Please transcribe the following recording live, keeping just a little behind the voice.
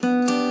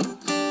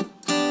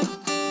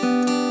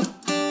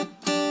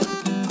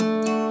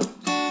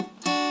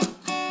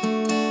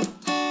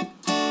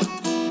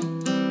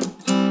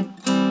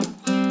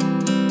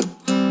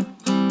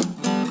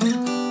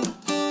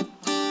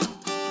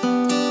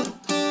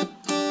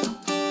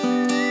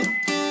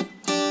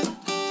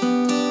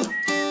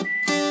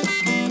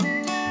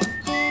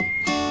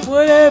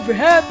Whatever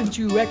happened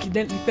to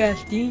accidentally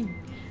fasting?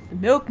 The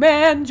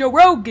Milkman, Joe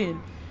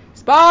Rogan,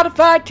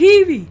 Spotify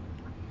TV.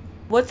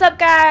 What's up,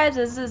 guys?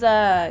 This is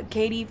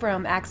Katie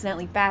from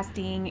Accidentally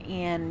Fasting,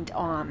 and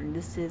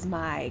this is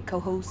my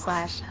co-host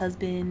slash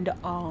husband. Hey,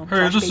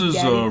 Slash this baby is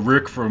daddy.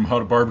 Rick from How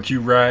to Barbecue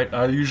Right.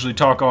 I usually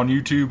talk on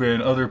YouTube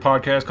and other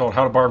podcasts called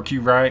How to Barbecue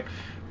Right,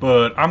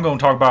 but I'm going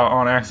to talk about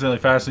on Accidentally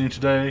Fasting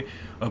today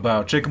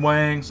about chicken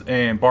wings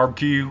and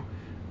barbecue,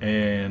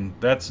 and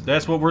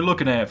that's what we're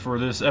looking at for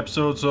this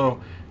episode.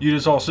 So you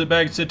just all sit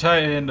back and sit tight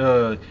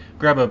and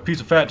grab a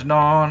piece of fat to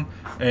gnaw on,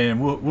 and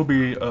we'll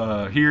be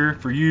here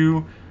for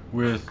you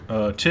with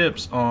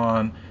tips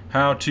on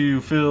how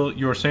to fill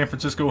your San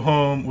Francisco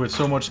home with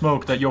so much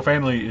smoke that your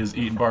family is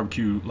eating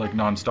barbecue like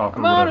nonstop or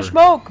I'm whatever. gonna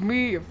smoke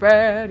me a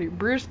fatty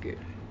brisket.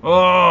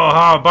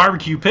 Oh,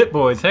 barbecue pit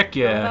boys, heck What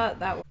yeah. about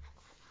that one?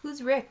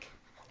 Who's Rick?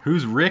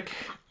 Who's Rick?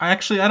 I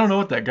don't know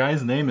what that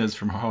guy's name is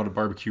from How to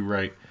Barbecue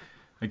Right.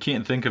 I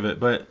can't think of it,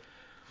 but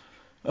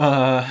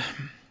I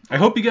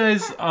hope you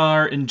guys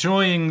are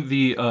enjoying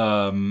the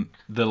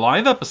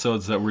live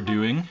episodes that we're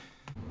doing.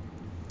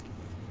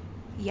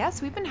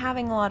 Yes, we've been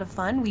having a lot of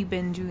fun. We've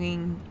been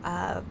doing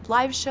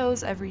live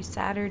shows every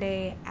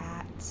Saturday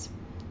at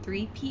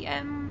 3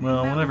 p.m. Well,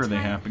 Mountain whenever they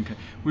Time. happen.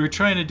 We were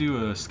trying to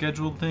do a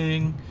scheduled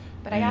thing.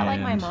 But I got like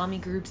my and- mommy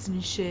groups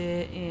and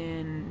shit,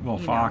 and Well,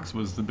 you Fox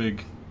know, was the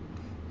big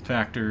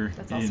factor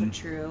that's also in,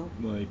 true.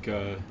 like,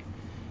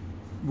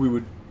 we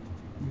would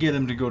get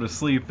him to go to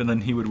sleep, and then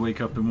he would wake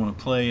up and want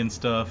to play and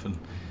stuff, and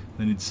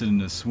then he'd sit in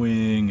the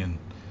swing and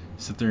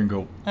sit there and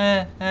go,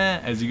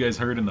 as you guys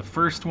heard in the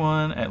first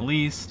one, at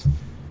least.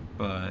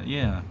 But,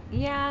 yeah.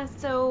 Yeah,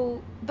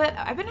 so, but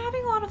I've been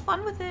having a lot of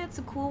fun with it. It's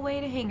a cool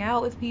way to hang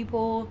out with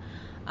people.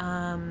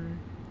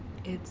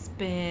 It's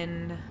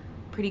been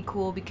pretty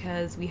cool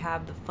because we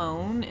have the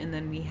phone, and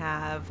then we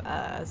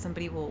have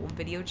somebody will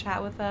video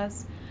chat with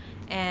us.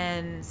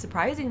 And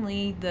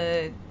surprisingly,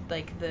 the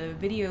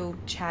video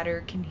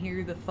chatter can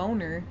hear the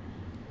phoner.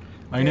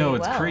 I know, very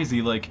it's well.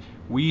 crazy. Like,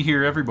 we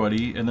hear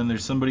everybody, and then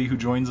there's somebody who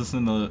joins us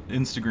in the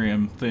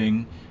Instagram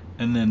thing,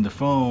 and then the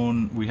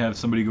phone, we have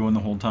somebody going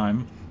the whole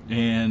time.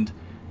 And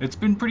it's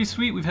been pretty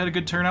sweet. We've had a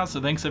good turnout, so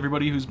thanks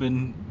everybody who's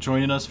been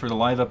joining us for the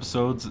live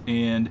episodes.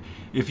 And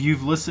if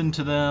you've listened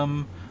to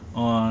them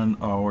on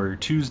our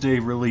Tuesday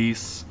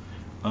release,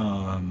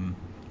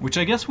 which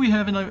I guess we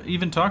haven't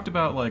even talked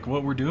about, like,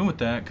 what we're doing with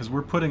that, because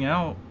we're putting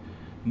out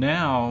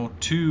now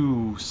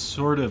 2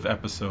 sort of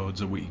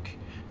episodes a week.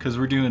 Because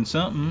we're doing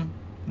something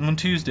on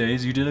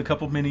Tuesdays. You did a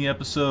couple mini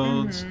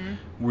episodes.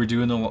 We're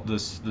doing the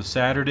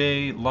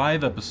Saturday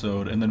live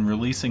episode and then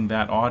releasing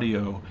that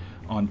audio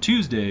on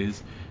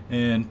Tuesdays.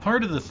 And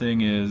part of the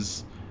thing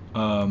is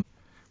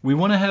we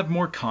want to have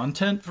more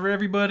content for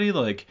everybody,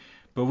 like,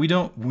 but we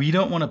don't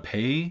want to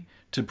pay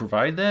to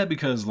provide that,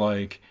 because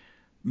like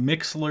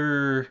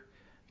Mixler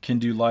can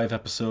do live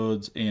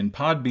episodes and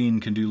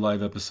Podbean can do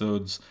live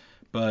episodes,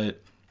 but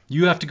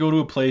you have to go to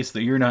a place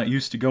that you're not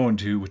used to going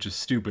to, which is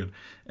stupid.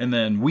 And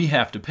then we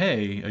have to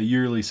pay a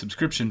yearly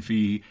subscription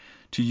fee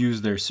to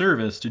use their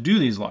service to do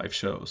these live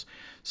shows.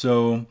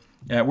 So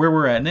at where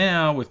we're at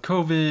now with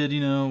COVID,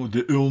 you know,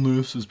 the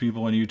illness, as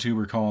people on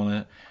YouTube are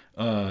calling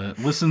it,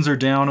 listens are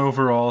down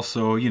overall.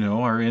 So, you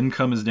know, our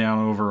income is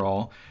down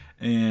overall.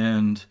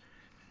 And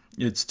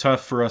it's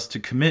tough for us to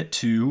commit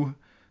to,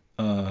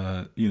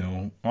 you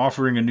know,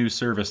 offering a new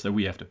service that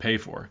we have to pay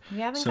for. We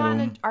haven't So-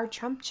 gotten our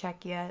Trump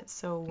check yet,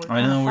 so we're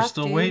I know, kinda we're fucked,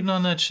 still dude. waiting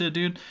on that shit,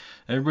 dude.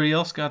 Everybody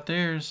else got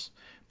theirs.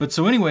 But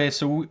so anyway,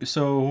 so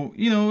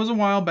you know, it was a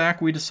while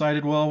back we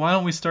decided, well, why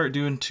don't we start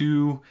doing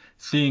 2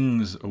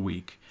 things a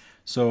week?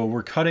 So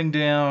we're cutting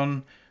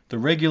down the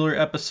regular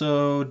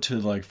episode to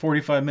like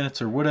 45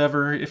 minutes or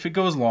whatever. If it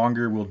goes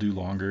longer, we'll do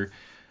longer.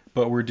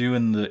 But we're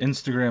doing the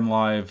Instagram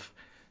live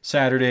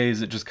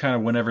Saturdays at just kind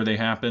of whenever they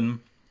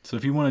happen. So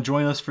if you want to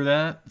join us for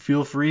that,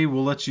 feel free.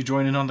 We'll let you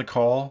join in on the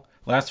call.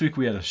 Last week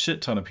we had a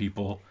shit ton of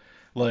people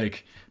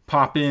like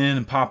pop in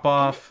and pop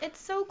off. It's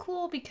so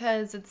cool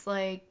because it's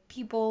like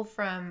people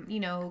from, you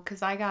know,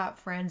 because I got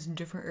friends in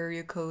different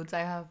area codes. I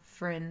have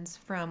friends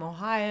from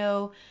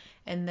Ohio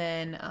and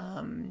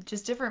then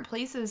just different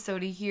places. So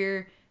to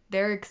hear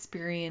their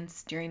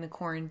experience during the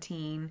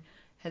quarantine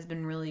has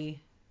been really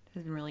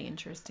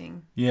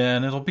interesting. Yeah,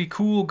 and it'll be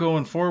cool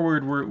going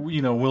forward.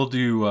 We'll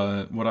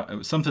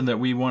do something that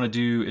we want to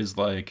do is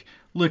like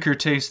liquor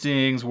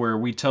tastings, where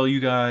we tell you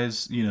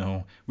guys, you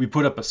know, we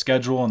put up a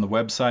schedule on the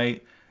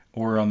website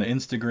or on the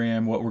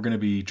Instagram what we're going to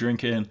be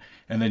drinking,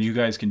 and then you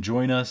guys can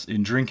join us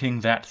in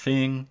drinking that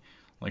thing,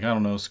 like, I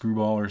don't know,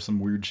 Screwball or some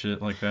weird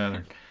shit like that,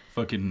 or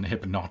fucking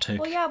Hypnotic.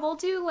 Well, yeah, we'll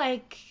do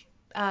like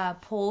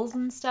polls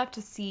and stuff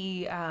to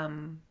see,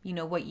 you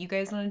know, what you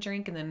guys want to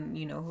drink, and then,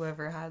 you know,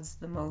 whoever has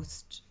the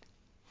most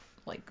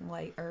like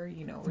light or,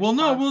 you know, Well,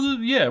 no,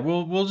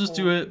 response. we'll just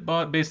do it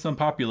based on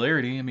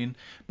popularity. I mean,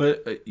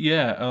 but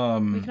yeah,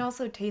 We can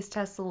also taste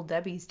test Little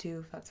Debbie's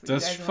too, if that's what you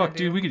that's guys want fuck, to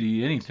do. dude. We could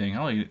eat anything.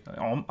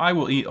 I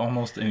will eat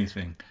almost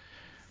anything.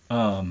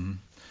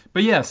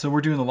 But yeah, so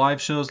we're doing the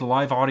live shows, the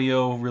live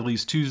audio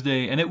release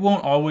Tuesday, and it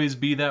won't always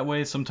be that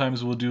way.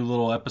 Sometimes we'll do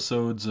little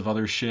episodes of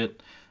other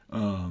shit.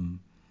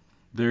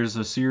 There's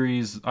a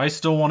series, I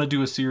still want to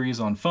do a series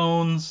on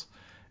phones,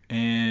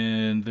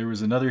 and there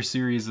was another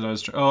series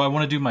that I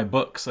want to do my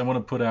books. I want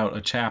to put out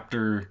a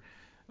chapter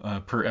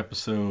per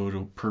episode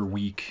or per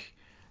week,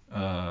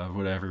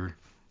 whatever,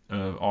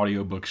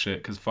 audiobook shit,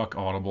 because fuck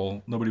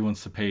Audible. Nobody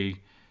wants to pay,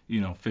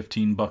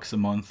 $15 a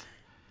month.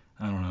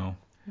 I don't know.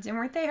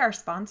 Weren't they our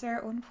sponsor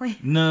at one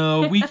point?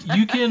 No,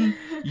 you can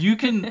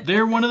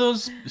they're one of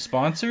those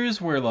sponsors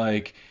where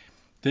like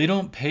they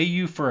don't pay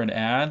you for an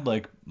ad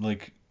like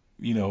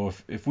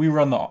if we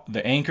run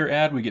the Anchor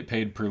ad, we get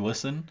paid per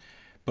listen.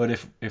 But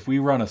if we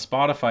run a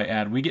Spotify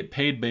ad, we get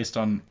paid based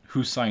on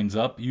who signs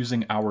up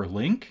using our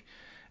link.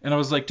 And I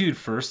was like, dude,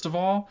 first of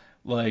all,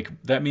 like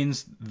that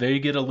means they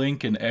get a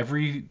link in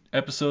every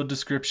episode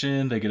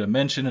description, they get a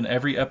mention in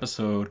every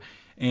episode,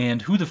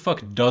 and who the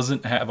fuck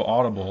doesn't have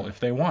Audible if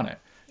they want it?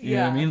 You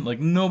know what I mean?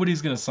 Like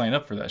nobody's gonna sign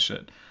up for that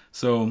shit.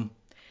 So.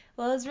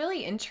 Well, it was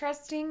really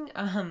interesting.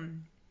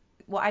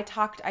 Well, I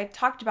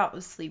talked about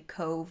with Sleep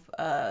Cove,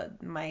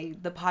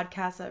 the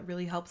podcast that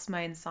really helps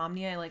my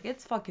insomnia. Like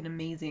it's fucking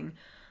amazing,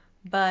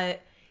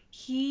 but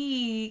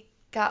he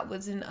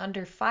was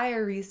under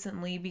fire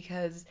recently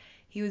because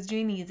he was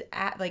doing these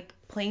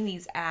playing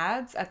these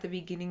ads at the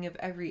beginning of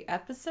every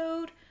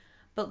episode.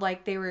 But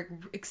like they were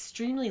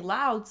extremely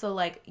loud, so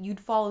like you'd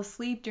fall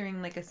asleep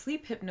during like a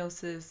sleep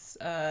hypnosis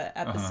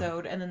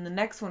episode, and then the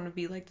next one would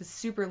be like the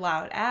super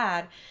loud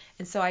ad.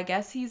 And so I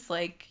guess he's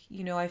like,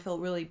 I feel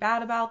really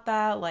bad about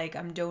that. Like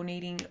I'm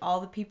donating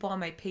all the people on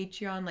my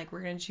Patreon. Like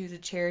we're gonna choose a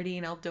charity,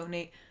 and I'll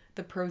donate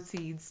the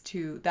proceeds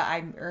that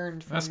I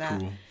earned from that.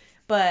 That's cool.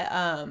 But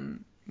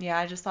yeah,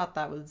 I just thought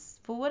that was.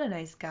 Well, what a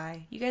nice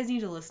guy. You guys need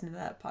to listen to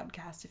that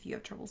podcast if you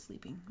have trouble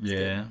sleeping. It's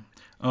good.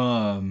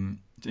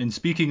 And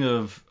speaking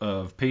of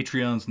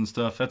Patreons and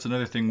stuff, that's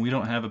another thing. We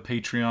don't have a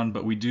Patreon,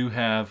 but we do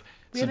have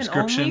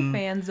subscription. We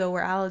have an OnlyFans though,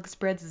 where Alex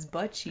spreads his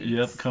butt cheeks.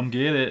 Yep, come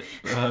get it.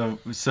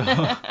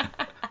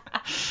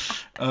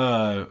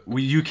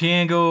 You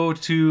can go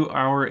to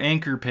our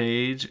Anchor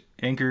page,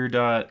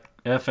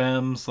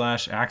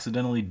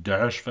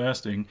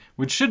 anchor.fm/accidentally-fasting,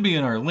 which should be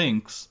in our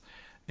links,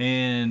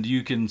 and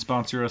you can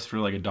sponsor us for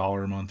like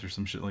 $1 a month or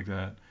some shit like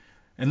that,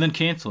 and then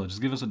cancel it.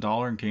 Just give us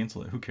 $1 and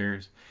cancel it. Who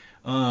cares?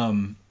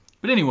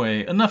 But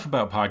anyway, enough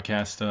about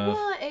podcast stuff.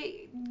 Well,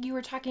 you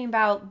were talking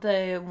about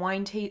the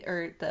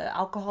the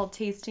alcohol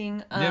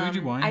tasting. Yeah, we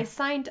do wine. I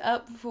signed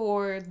up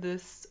for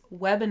this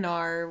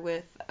webinar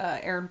with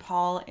Aaron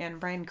Paul and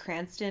Bryan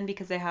Cranston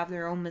because they have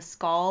their own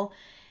mezcal.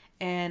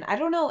 And I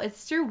don't know,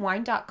 it's through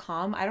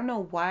wine.com. I don't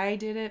know why I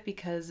did it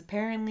because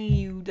apparently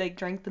you like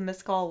drank the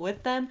mezcal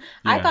with them.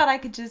 Yeah. I thought I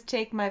could just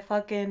take my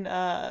fucking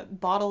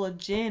bottle of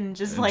gin,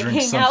 just like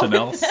hang out with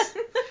else. Them.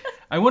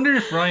 I wonder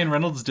if Ryan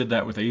Reynolds did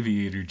that with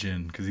Aviator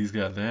Gin, because he's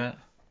got that.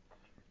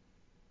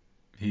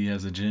 He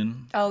has a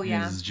gin. Oh, yeah.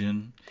 He has his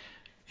gin.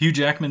 Hugh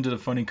Jackman did a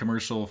funny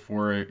commercial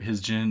for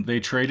his gin. They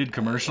traded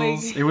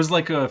commercials. It was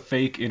like a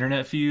fake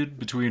internet feud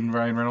between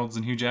Ryan Reynolds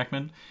and Hugh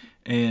Jackman.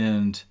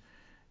 And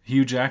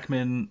Hugh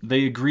Jackman,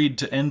 they agreed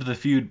to end the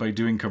feud by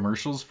doing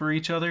commercials for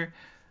each other.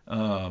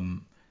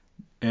 And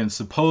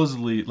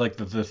supposedly, like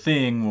the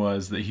thing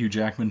was that Hugh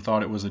Jackman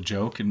thought it was a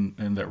joke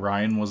and that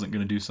Ryan wasn't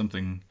going to do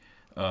something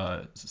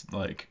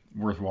like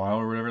worthwhile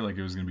or whatever, like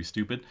it was gonna be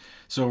stupid.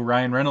 So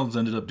Ryan Reynolds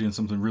ended up doing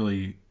something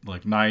really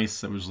like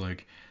nice that was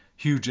like,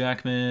 Hugh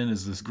Jackman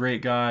is this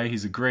great guy,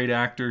 he's a great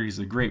actor, he's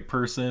a great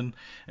person.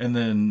 And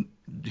then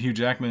Hugh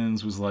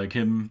Jackman's was like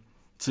him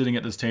sitting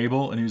at this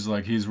table and he was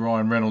like, he's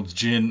Ryan Reynolds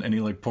gin, and he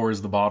like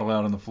pours the bottle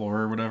out on the floor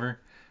or whatever.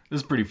 It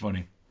was pretty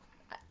funny.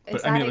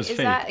 But I mean, it was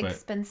fake.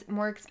 Is that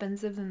more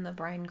expensive than the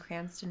Bryan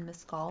Cranston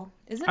mezcal?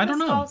 Isn't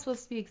mezcal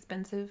supposed to be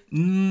expensive?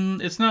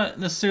 It's not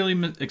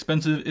necessarily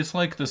expensive. It's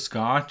like the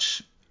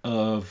Scotch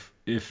of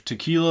if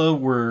tequila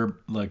were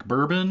like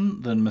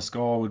bourbon, then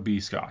mezcal would be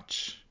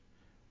Scotch.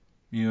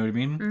 You know what I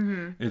mean?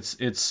 Mm-hmm.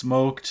 It's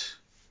smoked.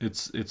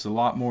 It's a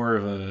lot more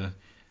of a.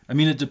 I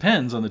mean, it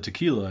depends on the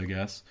tequila, I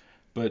guess.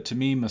 But to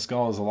me,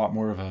 mezcal is a lot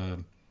more of a.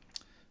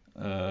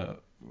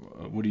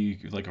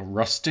 Like a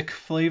rustic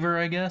flavor,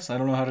 I guess. I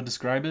don't know how to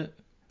describe it.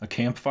 A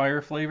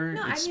campfire flavor.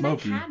 No, it's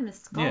smoky. I've had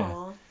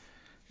mezcal.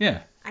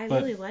 Yeah. I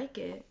really like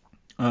it.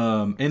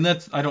 And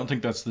I don't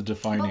think that's the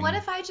defining. But what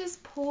if I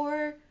just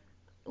pour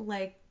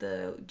like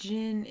the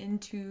gin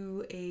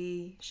into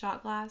a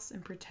shot glass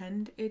and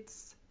pretend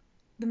it's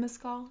the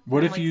mezcal?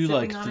 What if you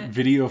like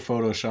video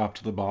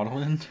photoshopped the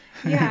bottle in?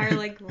 Yeah, or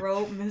like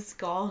wrote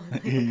mezcal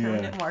with like a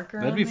permanent marker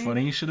on That'd be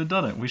funny. You should have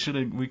done it. We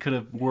could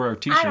have wore our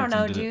t-shirts. I don't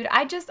know, and did dude. It.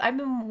 I've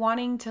been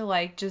wanting to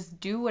like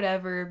just do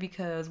whatever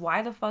because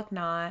why the fuck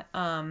not?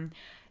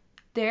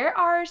 There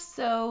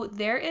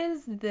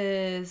is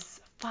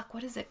this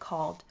what is it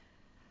called?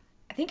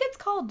 I think it's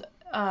called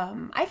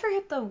I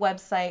forget the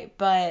website,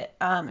 but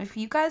if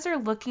you guys are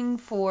looking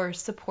for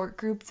support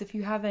groups, if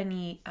you have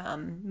any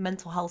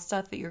mental health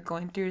stuff that you're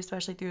going through,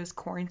 especially through this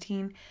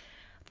quarantine,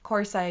 Of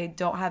course, I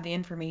don't have the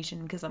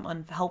information because I'm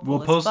unhelpful.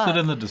 We'll post it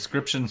in the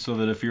description so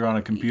that if you're on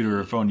a computer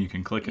or phone, you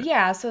can click it.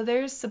 Yeah, so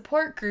there's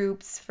support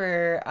groups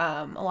for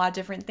a lot of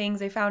different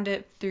things. I found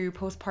it through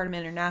Postpartum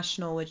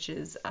International, which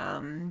is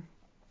a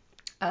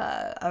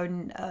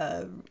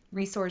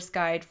resource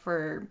guide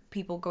for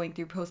people going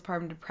through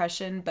postpartum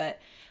depression. But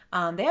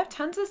they have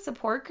tons of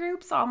support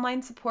groups,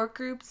 online support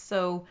groups.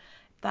 So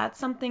if that's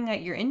something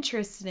that you're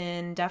interested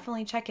in,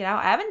 definitely check it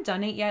out. I haven't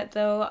done it yet,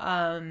 though.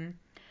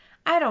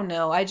 I don't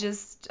know. I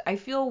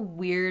feel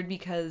weird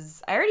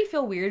because I already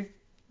feel weird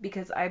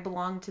because I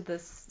belong to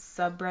this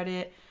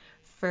subreddit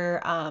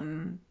for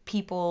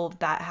people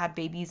that had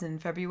babies in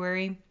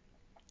February.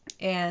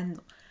 And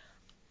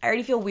I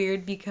already feel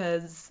weird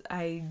because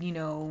I,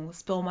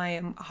 spill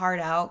my heart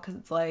out because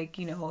it's like,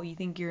 you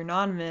think you're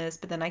anonymous,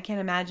 but then I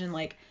can't imagine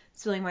like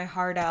spilling my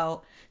heart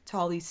out to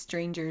all these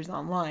strangers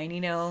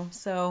online,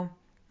 So,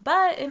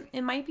 but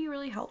it might be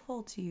really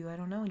helpful to you. I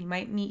don't know. You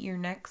might meet your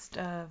next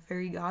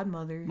fairy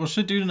godmother. Well,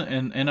 shit, dude,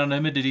 and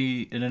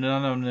anonymity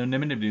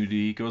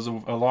goes a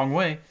long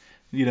way.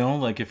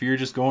 Like if you're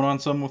just going on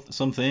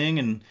something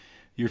and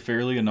you're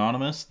fairly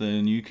anonymous,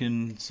 then you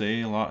can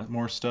say a lot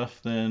more stuff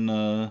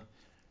than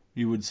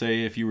you would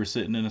say if you were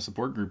sitting in a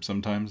support group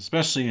sometimes,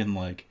 especially in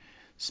like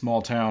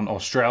small town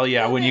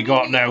Australia when you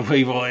got no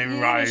people.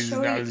 Everybody's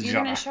You're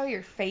gonna show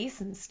your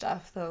face and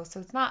stuff though, so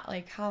it's not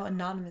like how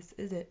anonymous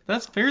is it?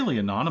 That's fairly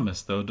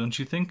anonymous though, don't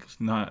you think?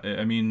 Not,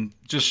 I mean,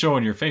 just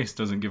showing your face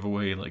doesn't give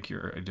away like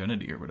your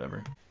identity or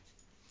whatever.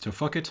 So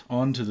fuck it.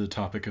 On to the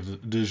topic of the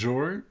du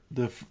jour.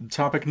 The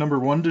topic number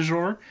 1 du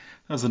jour.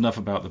 That's enough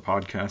about the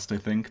podcast, I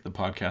think. The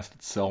podcast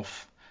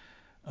itself.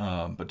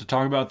 But to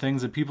talk about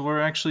things that people are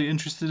actually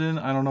interested in,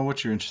 I don't know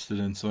what you're interested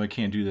in, so I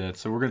can't do that.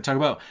 So we're going to talk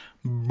about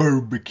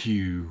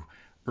barbecue.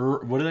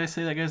 What did I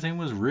say that guy's name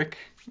was? Rick?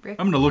 I'm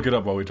going to look it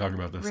up while we talk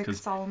about this. Rick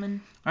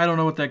Solomon. I don't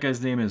know what that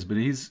guy's name is, but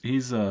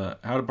he's How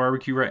to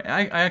Barbecue Right.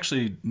 I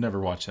actually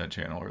never watched that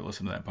channel or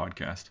listened to that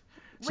podcast.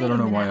 So I don't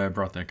know why I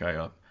brought that guy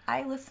up.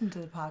 I listened to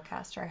the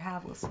podcast, or I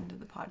have listened to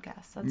the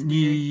podcast. That's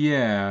weird.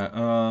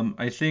 Yeah.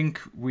 I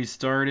think we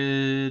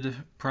started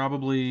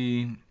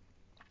probably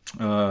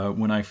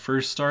when I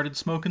first started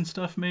smoking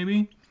stuff,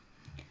 maybe.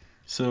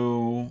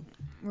 So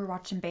we're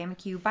watching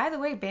Barbecue. By the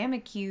way,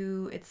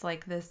 Barbecue, it's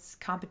like this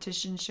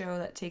competition show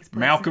that takes place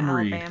Malcolm in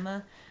Reed.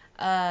 Alabama.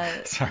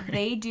 Sorry.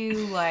 They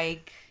do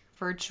like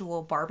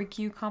virtual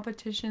barbecue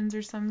competitions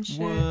or some shit.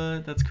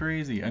 What? That's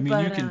crazy. I mean,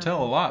 you can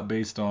tell a lot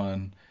based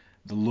on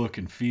the look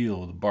and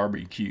feel of the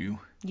barbecue.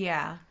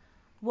 Yeah.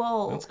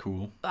 Well, that's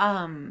cool.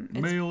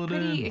 It's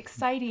pretty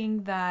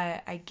exciting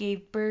that I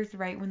gave birth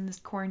right when this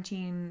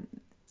quarantine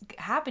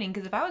happening,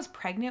 because if I was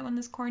pregnant when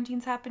this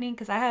quarantine's happening,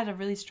 because I had a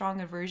really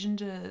strong aversion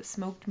to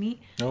smoked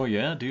meat. Oh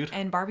yeah, dude.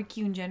 And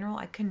barbecue in general,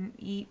 I couldn't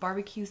eat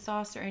barbecue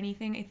sauce or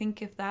anything. I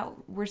think if that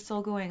were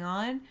still going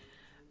on,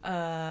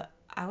 I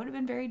would have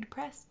been very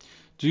depressed.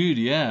 Dude,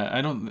 yeah,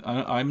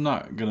 I'm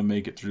not gonna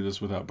make it through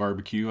this without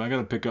barbecue. I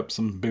gotta pick up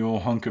some big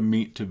old hunk of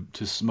meat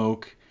to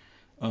smoke,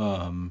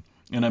 and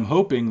I'm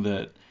hoping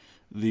that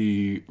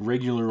the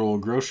regular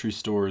old grocery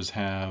stores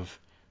have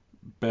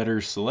better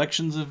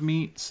selections of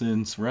meat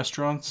since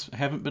restaurants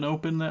haven't been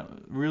open that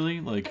really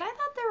like. But I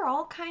thought there were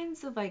all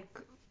kinds of like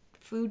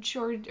food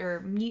shortage or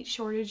meat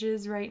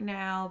shortages right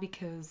now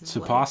because of, so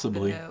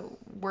possibly the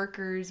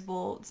workers.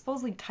 Well,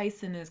 supposedly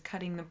Tyson is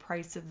cutting the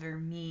price of their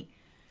meat.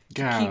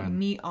 God. To keep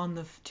meat on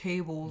the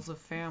tables of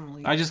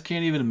families. I just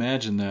can't even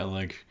imagine that,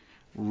 like,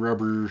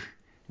 rubber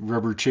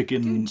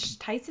chicken. Dude,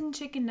 Tyson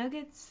chicken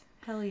nuggets?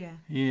 Hell yeah.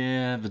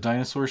 Yeah, the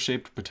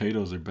dinosaur-shaped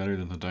potatoes are better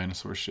than the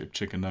dinosaur-shaped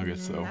chicken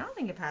nuggets, though. I don't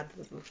think I've had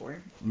those before.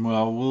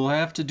 Well, we'll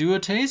have to do a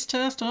taste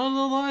test on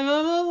the live.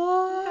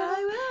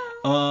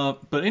 I will.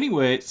 But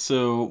anyway,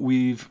 so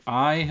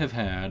I have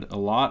had a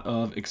lot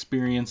of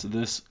experience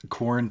this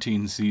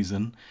quarantine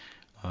season,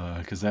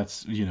 because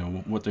that's,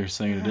 what they're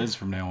saying it is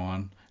from now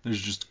on.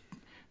 There's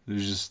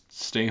just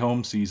stay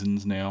home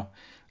seasons now.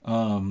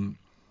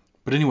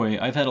 But anyway,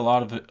 I've had a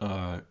lot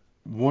of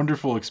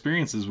wonderful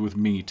experiences with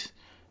meat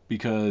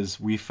because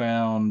we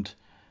found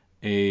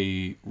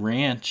a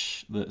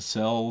ranch that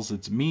sells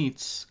its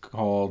meats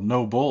called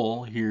No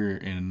Bull here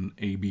in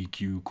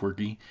ABQ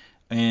Quirky,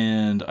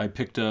 and I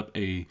picked up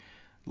a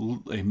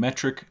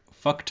metric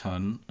fuck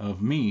ton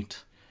of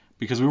meat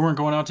because we weren't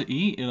going out to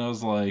eat, and I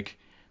was like,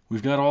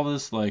 we've got all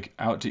this like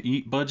out to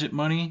eat budget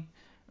money.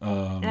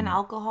 And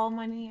alcohol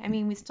money. I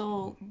mean, we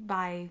still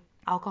buy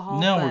alcohol.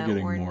 Now we're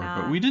getting more,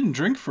 not. But we didn't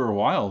drink for a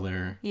while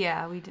there.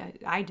 Yeah, we did.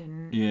 I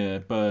didn't. Yeah,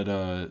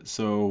 but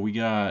so we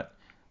got.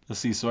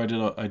 Let's see. So I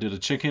did a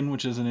chicken,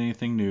 which isn't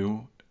anything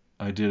new.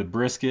 I did a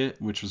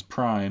brisket, which was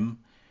prime.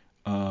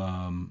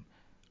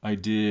 I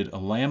did a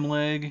lamb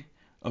leg,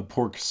 a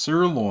pork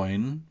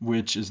sirloin,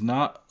 which is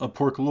not a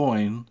pork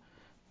loin,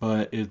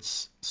 but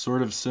it's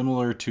sort of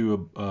similar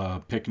to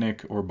a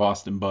picnic or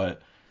Boston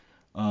butt.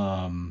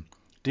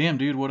 Damn,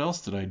 dude, what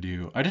else did I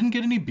do? I didn't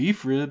get any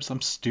beef ribs.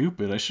 I'm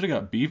stupid. I should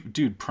have got beef.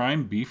 Dude,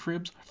 prime beef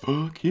ribs?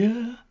 Fuck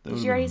yeah. That was amazing.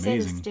 Did you already say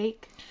the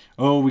steak?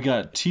 Oh, we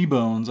got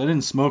T-bones. I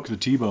didn't smoke the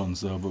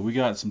T-bones, though, but we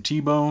got some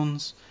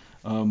T-bones.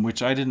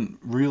 which I didn't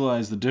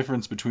realize the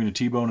difference between a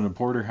T-bone and a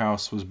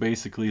porterhouse was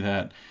basically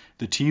that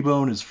the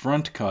T-bone is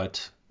front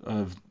cut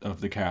of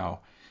the cow,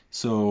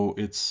 so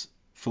its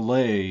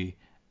fillet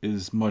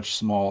is much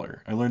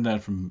smaller. I learned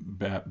that from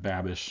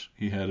Babish.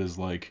 He had his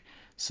like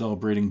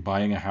celebrating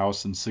buying a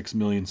house and 6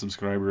 million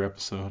subscriber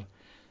episode,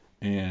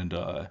 and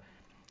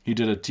he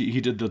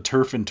did the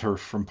Turf and Turf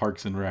from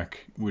Parks and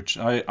Rec, which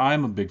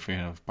I'm a big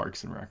fan of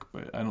Parks and Rec,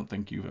 but I don't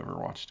think you've ever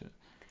watched it.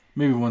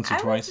 Maybe once or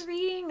twice. I was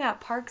reading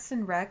that Parks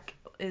and Rec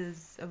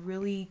is a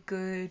really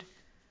good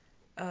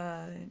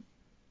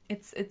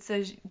it's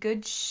a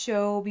good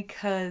show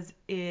because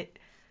it's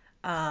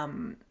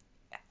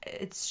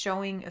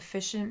showing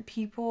efficient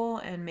people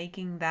and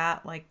making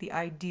that like the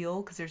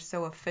ideal because they're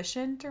so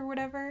efficient or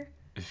whatever.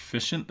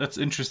 Efficient? That's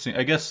interesting.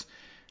 I guess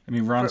I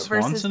mean Ron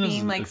Swanson versus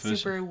being is like efficient.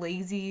 super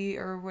lazy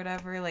or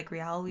whatever, like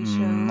reality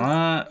shows.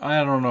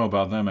 I don't know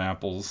about them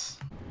apples.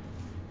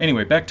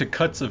 Anyway, back to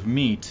cuts of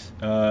meat.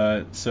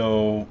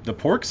 So the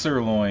pork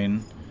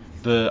sirloin,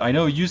 I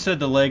know you said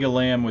the leg of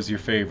lamb was your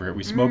favorite.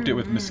 We smoked it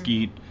with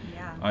mesquite.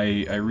 Yeah.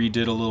 I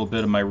redid a little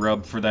bit of my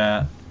rub for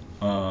that.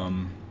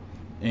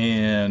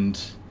 And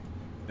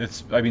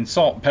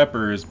salt and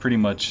pepper is pretty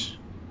much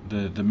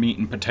the meat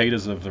and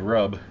potatoes of the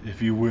rub,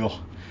 if you will.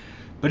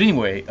 But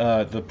anyway,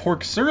 the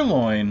pork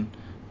sirloin,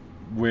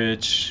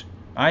 which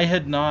I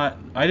didn't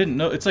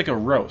know, it's like a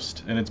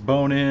roast, and it's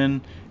bone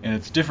in, and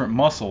it's different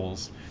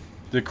muscles.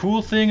 The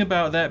cool thing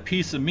about that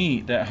piece of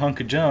meat, that hunk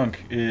of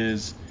junk,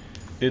 is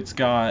it's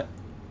got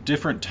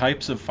different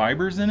types of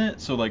fibers in it.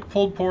 So like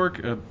pulled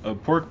pork, a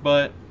pork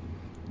butt,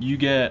 you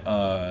get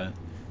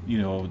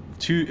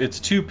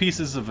two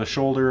pieces of a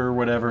shoulder or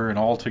whatever, and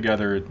all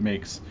together it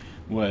makes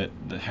what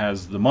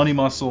has the money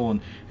muscle.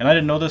 And I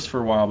didn't know this for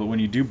a while, but when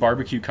you do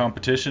barbecue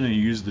competition and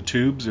you use the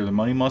tubes or the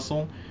money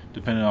muscle,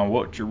 depending on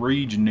what your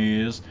region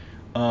is,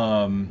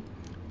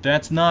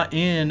 that's not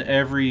in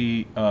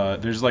every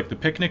there's like the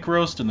picnic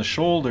roast and the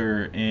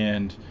shoulder,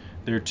 and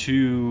they're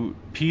two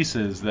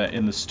pieces that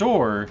in the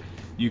store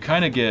you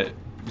kind of get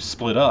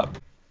split up.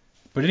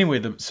 But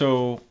anyway,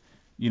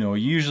 you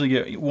usually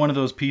get one of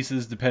those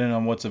pieces depending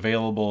on what's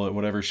available at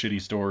whatever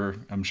shitty store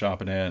I'm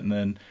shopping at.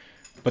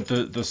 But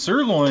the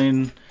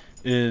sirloin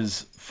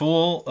is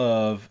full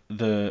of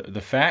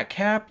the fat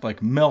cap,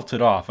 like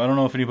melted off. I don't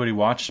know if anybody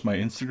watched my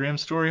Instagram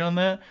story on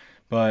that,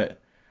 but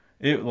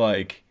it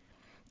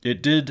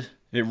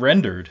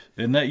rendered,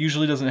 and that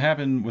usually doesn't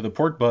happen with a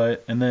pork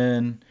butt. And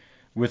then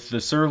with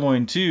the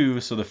sirloin too,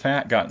 so the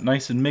fat got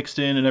nice and mixed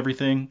in and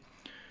everything.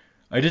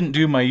 I didn't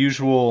do my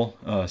usual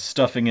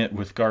stuffing it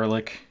with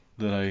garlic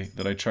that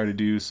I try to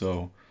do.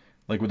 So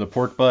like with a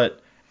pork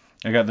butt,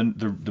 I got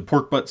the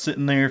pork butt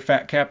sitting there,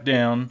 fat cap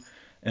down,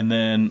 and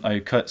then I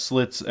cut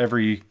slits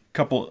every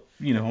couple,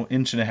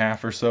 inch and a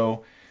half or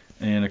so,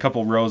 and a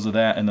couple rows of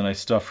that, and then I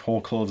stuff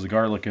whole cloves of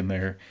garlic in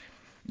there,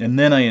 and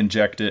then I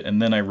inject it, and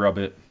then I rub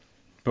it.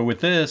 But with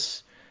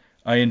this,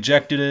 I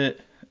injected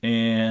it,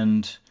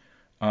 and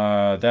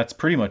that's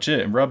pretty much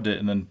it, and rubbed it,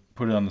 and then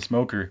put it on the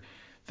smoker.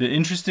 The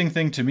interesting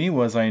thing to me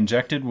was I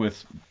injected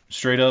with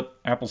straight up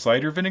apple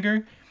cider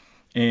vinegar,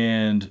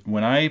 and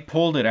when I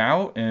pulled it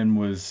out and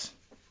was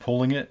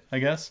pulling it, I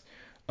guess,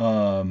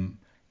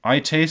 I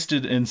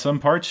tasted in some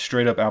parts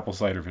straight up apple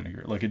cider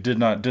vinegar. Like it did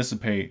not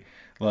dissipate.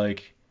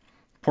 Like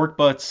pork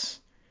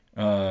butts,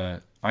 I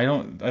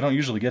don't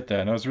usually get that,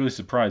 and I was really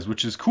surprised,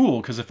 which is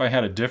cool because if I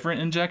had a different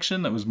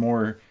injection that was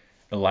more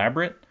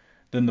elaborate,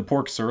 then the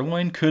pork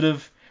sirloin could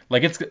have,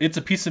 like it's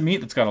a piece of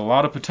meat that's got a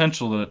lot of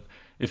potential that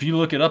if you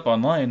look it up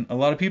online, a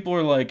lot of people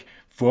are like,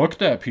 fuck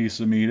that piece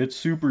of meat, it's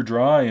super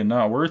dry and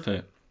not worth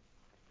it.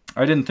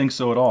 I didn't think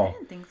so at all. I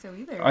didn't think so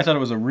either. I thought it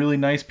was a really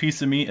nice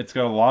piece of meat. It's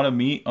got a lot of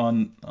meat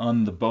on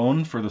the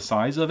bone for the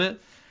size of it.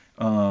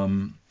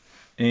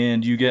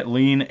 And you get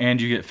lean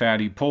and you get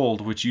fatty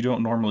pulled, which you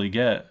don't normally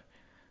get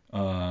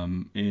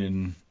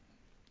in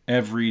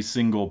every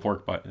single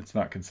pork butt. It's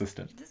not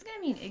consistent. This is going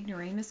to be an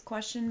ignoramus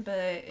question, but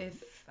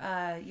if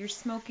you're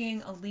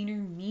smoking a leaner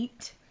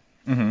meat,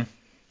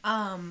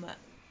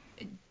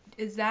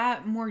 is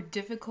that more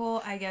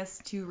difficult, I guess,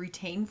 to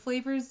retain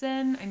flavors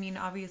then? I mean,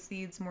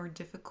 obviously it's more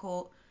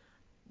difficult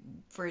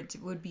for it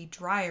would be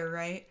drier,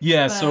 right?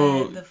 Yeah, but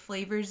so the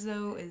flavors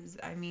though is,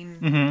 I mean,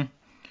 Mm-hmm.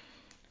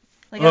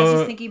 like I was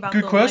just thinking about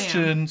good the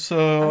question. lamb.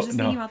 So I was just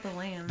no. thinking about the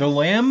lamb. The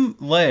lamb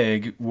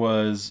leg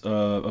was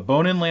a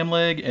bone-in lamb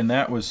leg, and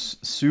that was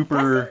super.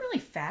 That's not really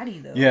fatty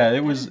though. Yeah, it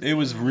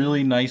was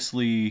really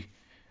nicely.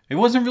 It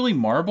wasn't really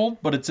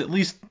marbled, but it's at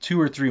least 2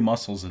 or 3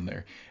 muscles in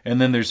there,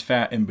 and then there's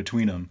fat in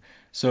between them.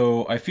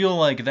 So I feel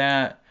like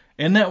that,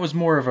 and that was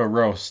more of a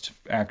roast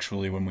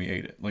actually when we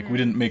ate it. Like we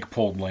didn't make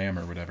pulled lamb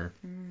or whatever,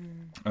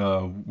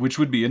 which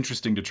would be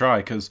interesting to try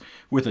because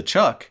with a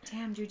chuck.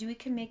 Damn, dude, we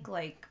could make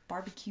like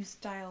barbecue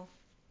style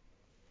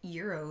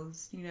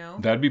gyros,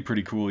 That'd be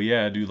pretty cool.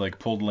 Yeah, do like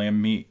pulled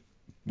lamb meat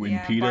in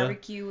pita.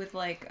 Barbecue with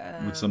like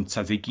with some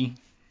tzatziki.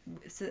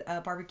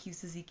 Barbecue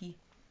tzatziki.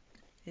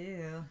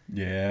 Ew.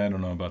 Yeah, I don't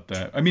know about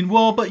that. I mean,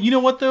 well, but you know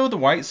what though? The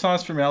white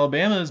sauce from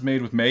Alabama is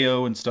made with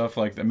mayo and stuff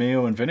like that,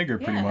 mayo and vinegar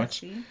pretty much.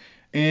 See?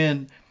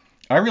 And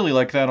I really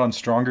like that on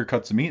stronger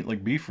cuts of meat,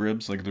 like beef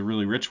ribs, like the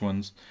really rich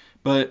ones.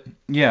 But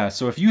yeah,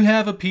 so if you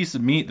have a piece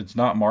of meat that's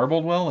not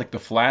marbled well, like the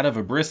flat of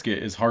a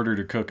brisket is harder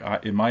to cook,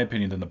 in my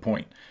opinion, than the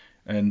point.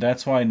 And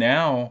that's why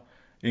now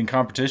in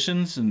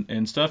competitions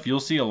and stuff, you'll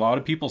see a lot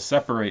of people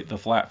separate the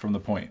flat from the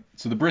point.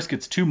 So the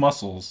brisket's two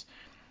muscles,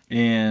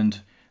 and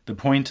the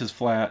point is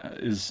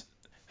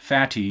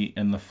fatty,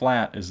 and the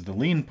flat is the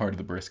lean part of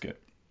the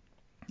brisket.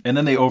 And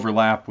then they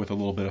overlap with a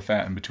little bit of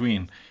fat in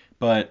between.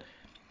 But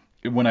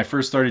when I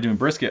first started doing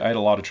brisket, I had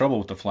a lot of trouble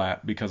with the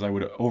flat because I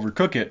would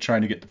overcook it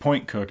trying to get the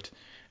point cooked.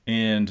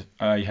 And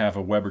I have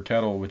a Weber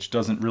kettle, which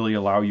doesn't really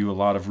allow you a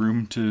lot of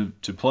room to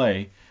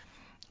play.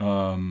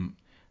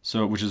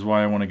 So, which is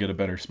why I want to get a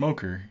better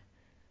smoker.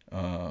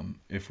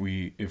 If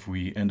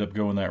we end up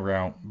going that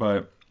route.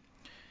 But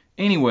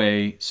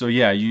anyway, so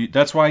yeah,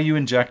 that's why you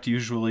inject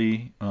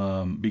usually,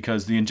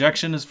 because the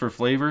injection is for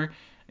flavor.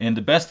 And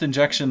the best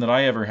injection that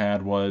I ever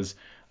had was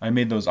I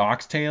made those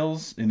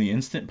oxtails in the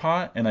Instant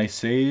Pot, and I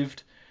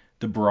saved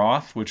the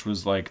broth, which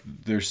was like,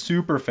 they're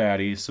super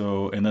fatty,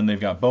 and then they've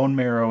got bone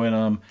marrow in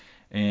them,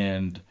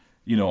 and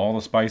all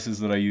the spices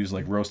that I use,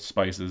 like roast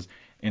spices,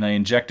 and I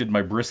injected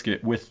my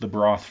brisket with the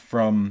broth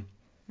from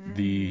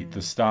the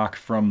stock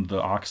from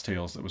the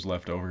oxtails that was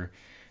left over.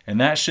 And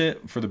that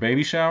shit for the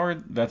baby shower,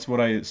 that's what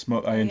I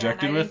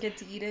injected and I with. didn't get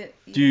to eat it.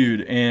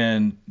 Dude,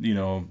 and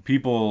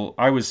people,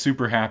 I was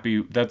super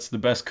happy. That's the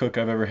best cook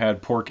I've ever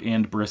had, pork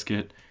and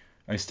brisket.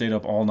 I stayed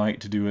up all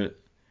night to do it,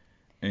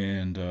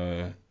 and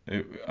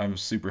I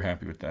was super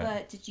happy with that.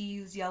 But did you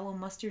use yellow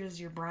mustard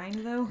as your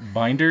brine though?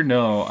 Binder?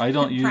 No, I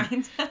don't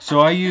use. So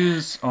I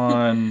use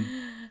on.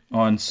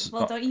 Well,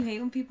 don't you hate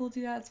when people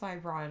do that? That's why I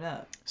brought it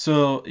up.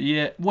 So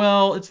yeah,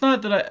 well, it's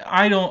not that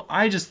I don't.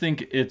 I just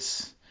think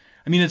it's.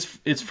 I mean,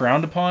 it's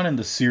frowned upon in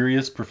the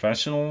serious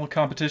professional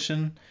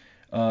competition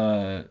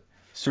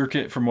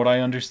circuit, from what I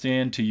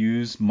understand, to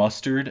use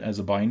mustard as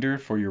a binder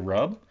for your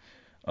rub.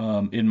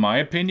 In my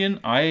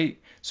opinion, I've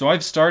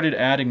started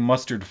adding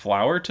mustard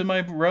flour to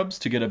my rubs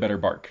to get a better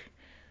bark.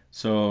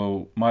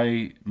 So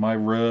my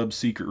rub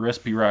secret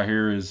recipe right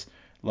here is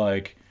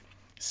like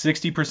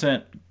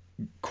 60%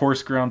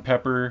 coarse ground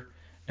pepper,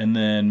 and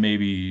then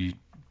maybe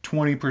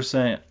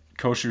 20%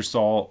 kosher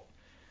salt,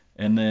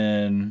 and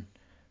then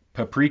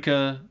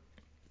paprika,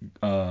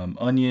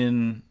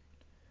 onion,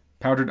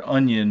 powdered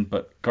onion,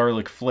 but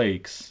garlic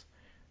flakes,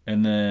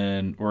 and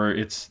then, or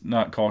it's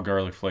not called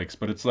garlic flakes,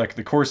 but it's like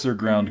the coarser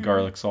ground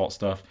garlic salt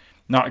stuff.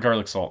 Not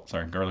garlic salt,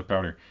 sorry, garlic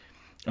powder.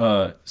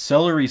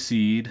 Celery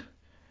seed,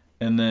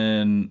 and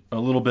then a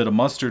little bit of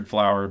mustard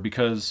flour,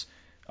 because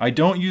I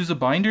don't use a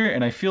binder,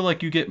 and I feel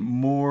like you get a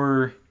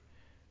more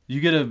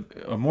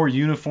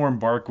uniform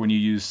bark when you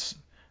use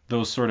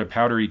those sort of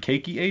powdery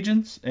cakey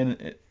agents,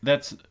 and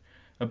that's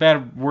a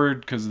bad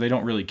word because they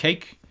don't really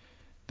cake.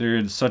 They're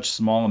in such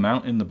small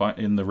amount in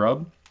the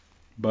rub,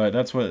 but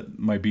that's what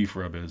my beef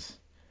rub is.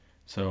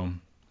 So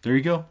there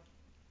you go.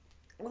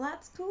 Well,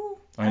 that's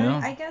cool. I know.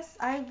 I guess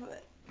I've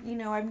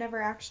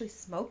never actually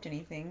smoked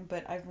anything,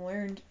 but I've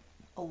learned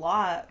a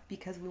lot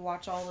because we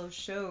watch all those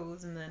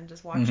shows and then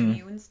just watching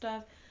you and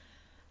stuff.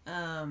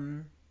 I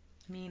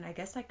mean, I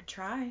guess I could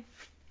try.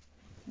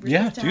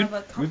 Yeah, dude.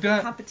 We've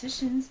got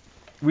competitions.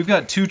 We've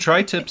got 2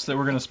 tri-tips that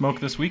we're going to smoke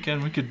this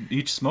weekend. We could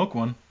each smoke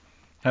one.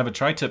 Have a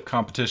tri-tip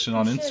competition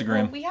on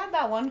Instagram. Well, we had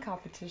that one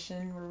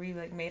competition where we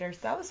made ours.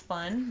 That was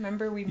fun.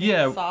 Remember we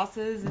made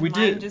sauces and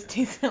mine just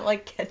tasted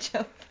like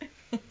ketchup.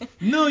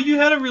 No, you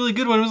had a really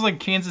good one. It was like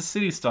Kansas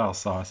City style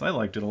sauce. I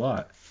liked it a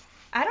lot.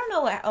 I don't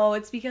know. Oh,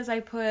 it's because I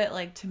put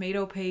like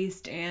tomato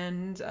paste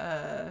and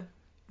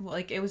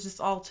it was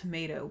just all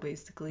tomato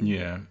basically.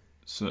 Yeah.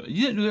 So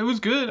yeah, it was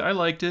good. I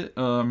liked it.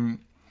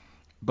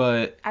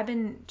 But I've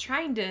been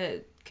trying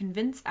to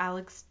convince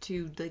Alex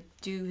to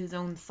do his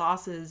own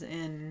sauces,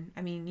 and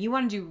I mean, you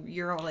want to do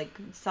your own,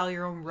 sell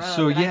your own rub.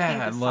 So yeah,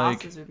 I think the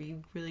sauces would be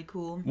really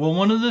cool. Well,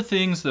 one of the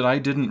things that I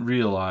didn't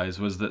realize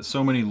was that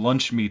so many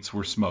lunch meats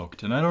were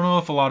smoked, and I don't know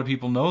if a lot of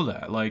people know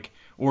that,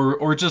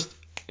 or just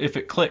if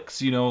it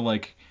clicks,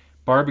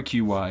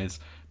 barbecue wise,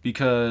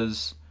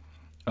 because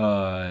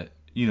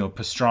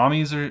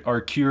pastrami's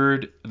are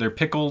cured, they're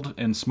pickled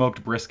and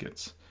smoked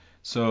briskets.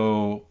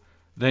 So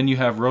then you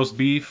have roast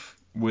beef,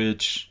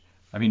 which,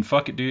 I mean,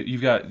 fuck it, dude.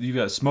 You've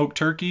got smoked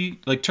turkey.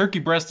 Like, turkey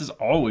breast is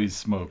always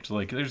smoked.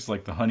 Like, there's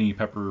the honey,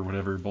 pepper, or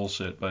whatever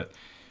bullshit. But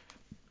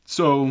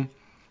so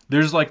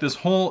there's this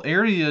whole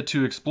area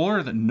to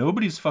explore that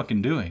nobody's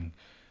fucking doing.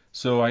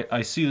 So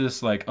I see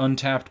this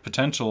untapped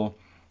potential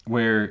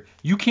where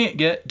you can't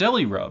get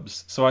deli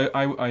rubs. So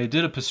I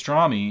did a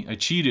pastrami. I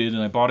cheated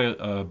and I bought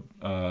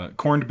a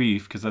corned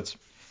beef, because that's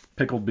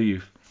pickled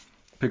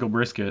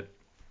brisket.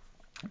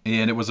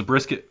 And it was a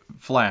brisket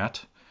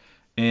flat,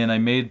 and I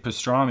made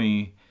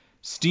pastrami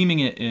steaming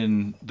it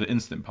in the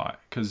Instant Pot,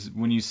 because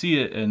when you see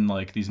it in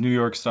these New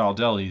York style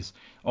delis,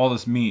 all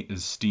this meat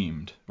is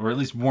steamed, or at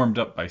least warmed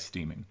up by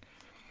steaming.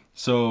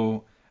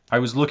 So I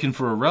was looking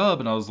for a rub,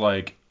 and I was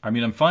like, I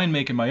mean, I'm fine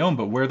making my own,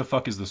 but where the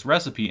fuck is this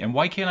recipe, and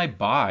why can't I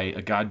buy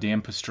a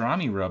goddamn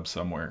pastrami rub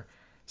somewhere?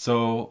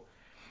 So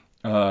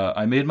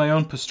I made my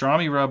own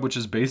pastrami rub, which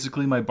is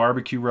basically my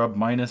barbecue rub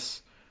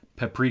minus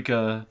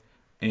paprika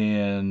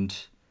and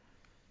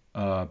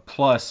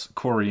plus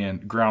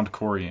ground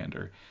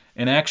coriander.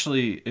 And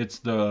actually,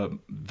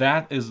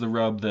 that is the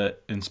rub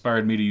that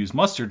inspired me to use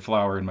mustard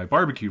flour in my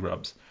barbecue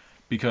rubs,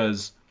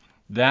 because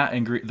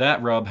that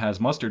rub has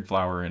mustard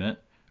flour in it.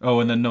 Oh,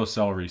 and then no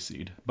celery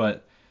seed.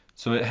 But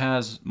so it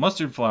has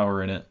mustard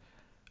flour in it.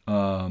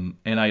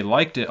 And I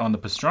liked it on the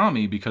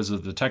pastrami because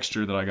of the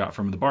texture that I got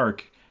from the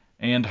bark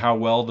and how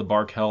well the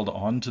bark held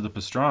onto the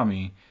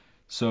pastrami.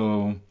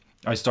 So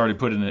I started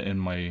putting it in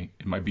my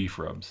beef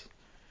rubs.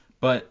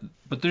 But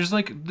there's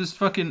like this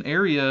fucking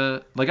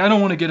area, like I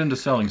don't want to get into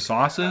selling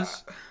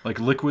sauces. Like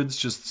liquids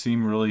just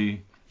seem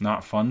really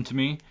not fun to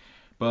me.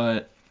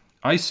 But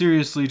I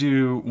seriously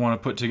do want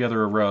to put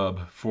together a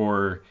rub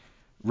for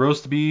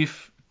roast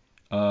beef,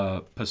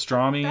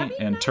 pastrami, That'd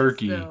be and nice,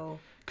 turkey. though.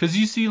 Cause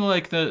you see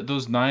like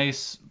those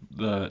nice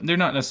they're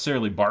not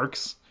necessarily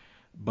barks,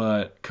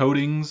 but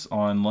coatings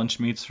on lunch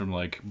meats from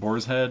like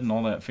Boar's Head and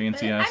all that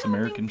fancy But ass I don't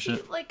American think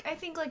shit. like I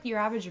think like your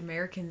average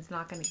American's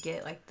not gonna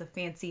get like the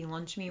fancy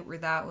lunch meat where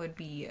that would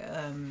be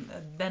a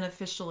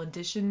beneficial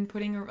addition.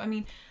 I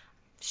mean,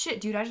 shit,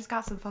 dude, I just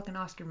got some fucking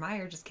Oscar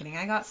Mayer. Just kidding.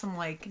 I got some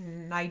like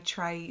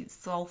nitrite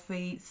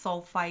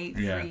sulfite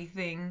Yeah. free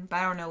thing, but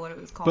I don't know what it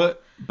was called.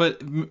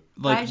 But I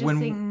like just when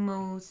think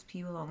most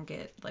people don't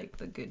get like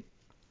the good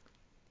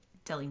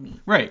deli meat.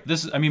 right,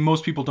 I mean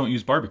most people don't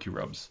use barbecue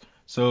rubs.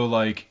 So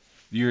like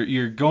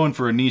you're going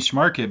for a niche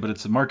market, but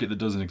it's a market that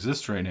doesn't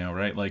exist right now,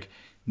 right? Like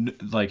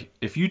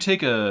if you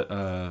take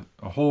a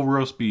whole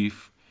roast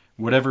beef,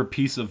 whatever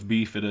piece of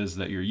beef it is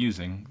that you're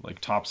using, like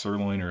top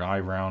sirloin or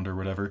eye round or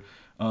whatever,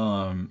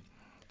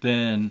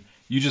 then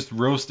you just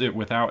roast it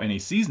without any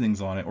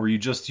seasonings on it, or you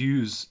just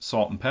use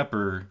salt and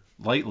pepper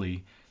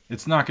lightly.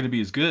 It's not going to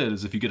be as good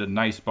as if you get a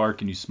nice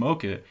bark and you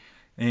smoke it.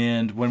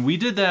 And when we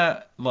did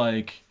that,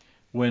 like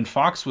when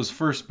Fox was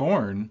first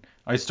born,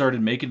 I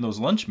started making those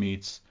lunch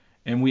meats,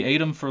 and we ate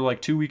them for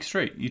like 2 weeks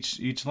straight,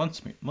 each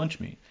lunch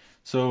meat.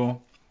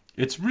 So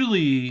it's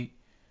really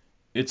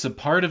it's a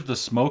part of the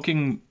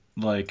smoking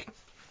like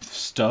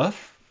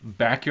stuff,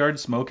 backyard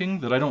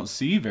smoking that I don't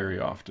see very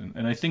often,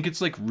 and I think it's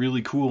like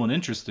really cool and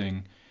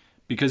interesting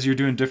because you're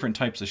doing different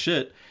types of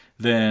shit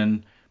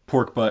than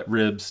pork butt,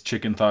 ribs,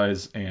 chicken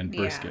thighs, and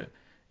Yeah. brisket.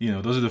 You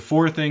know, those are the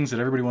four things that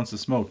everybody wants to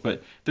smoke.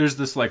 But there's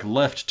this like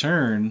left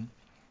turn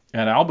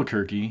at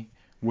Albuquerque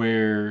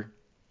where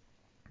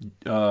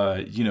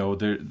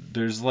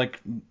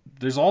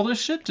there's all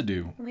this shit to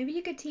do. Well, maybe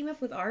you could team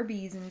up with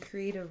Arby's and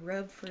create a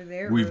rub for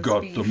their We've roast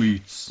got beef. the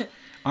meats.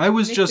 I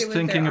was Mix just it with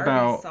thinking their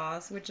about Arby's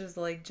sauce, which is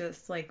like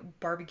just like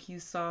barbecue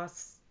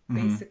sauce, Mhm.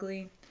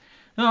 basically.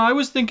 No, I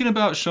was thinking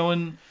about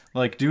showing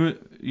like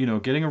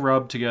getting a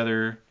rub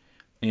together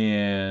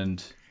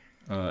and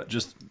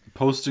just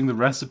posting the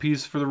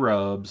recipes for the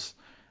rubs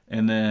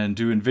and then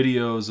doing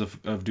videos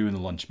of doing the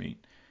lunch meat.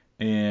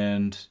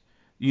 And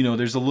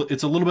it's a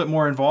little bit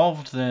more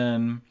involved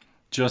than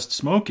just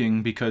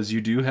smoking because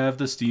you do have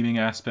the steaming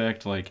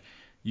aspect, like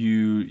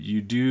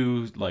you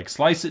do like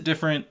slice it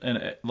different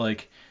and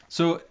like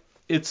so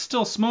it's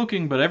still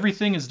smoking, but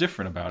everything is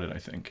different about it, I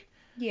think.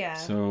 Yeah.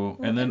 So,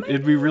 Well, and it then might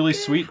it'd be be a really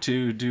good- sweet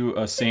to do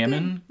a It's a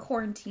salmon good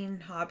quarantine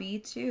hobby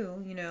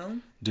too, you know?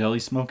 deli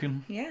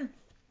smoking. Yeah.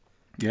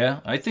 Yeah,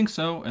 I think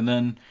so. And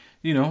then,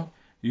 you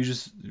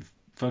just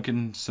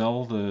fucking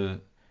sell the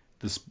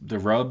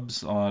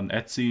rubs on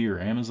Etsy or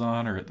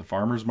Amazon or at the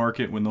farmers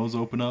market when those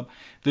open up.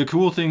 The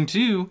cool thing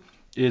too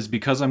is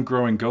because I'm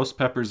growing ghost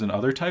peppers and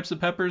other types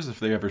of peppers if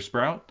they ever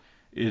sprout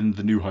in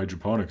the new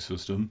hydroponic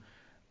system,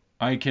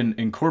 I can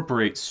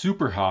incorporate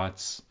super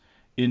hots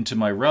into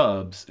my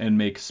rubs and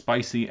make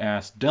spicy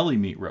ass deli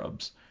meat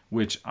rubs,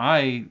 which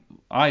I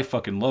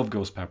fucking love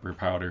ghost pepper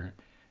powder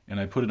and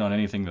I put it on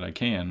anything that I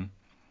can.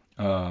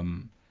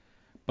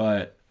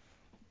 But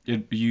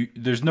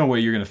there's no way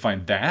you're gonna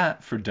find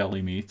that for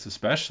deli meats,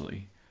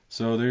 especially.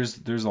 So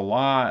there's a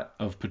lot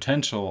of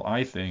potential,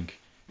 I think,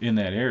 in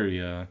that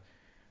area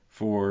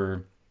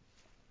for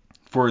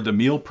the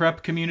meal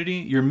prep community.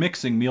 You're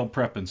mixing meal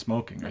prep and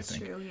smoking, That's I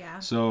think. true, yeah.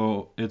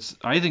 So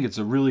I think it's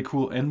a really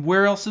cool. And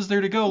where else is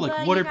there to go? Like,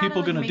 But what you are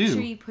people gotta, gonna like, do? Make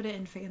sure you put it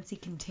in fancy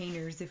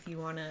containers if you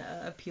want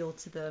to appeal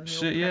to the meal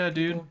Shit, prep yeah,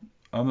 dude. people.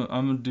 I'm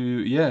gonna do,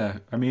 yeah.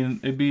 I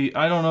mean, it'd be,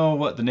 I don't know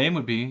what the name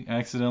would be.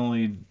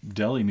 Accidentally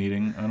deli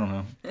meeting. I don't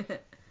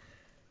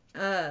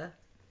know.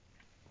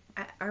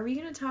 Are we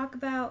gonna talk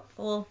about?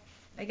 Well,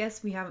 I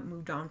guess we haven't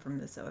moved on from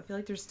this, though. I feel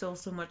like there's still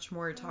so much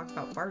more to talk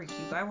about barbecue,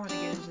 but I want to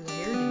get into the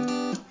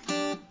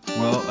hairdos.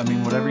 Well, I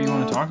mean, whatever you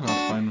want to talk about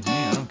is fine with me.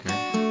 I don't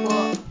care.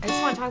 Well, I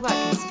just want to talk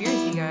about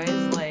conspiracy,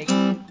 guys. Like,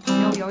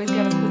 we always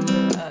gotta put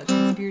the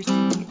conspiracy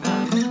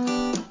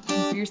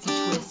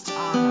twist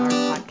on our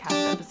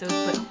podcast episodes,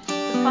 but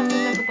the fuck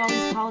is up with all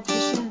these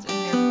politicians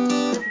and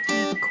their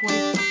perfectly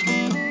coy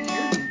fucking hairdos?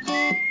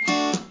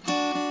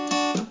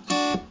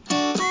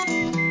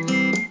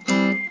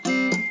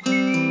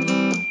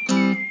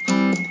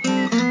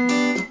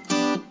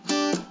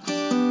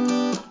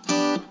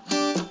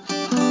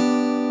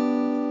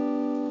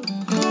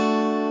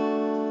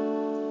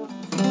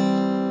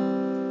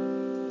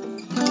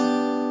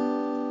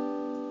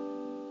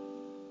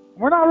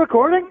 We're not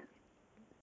recording?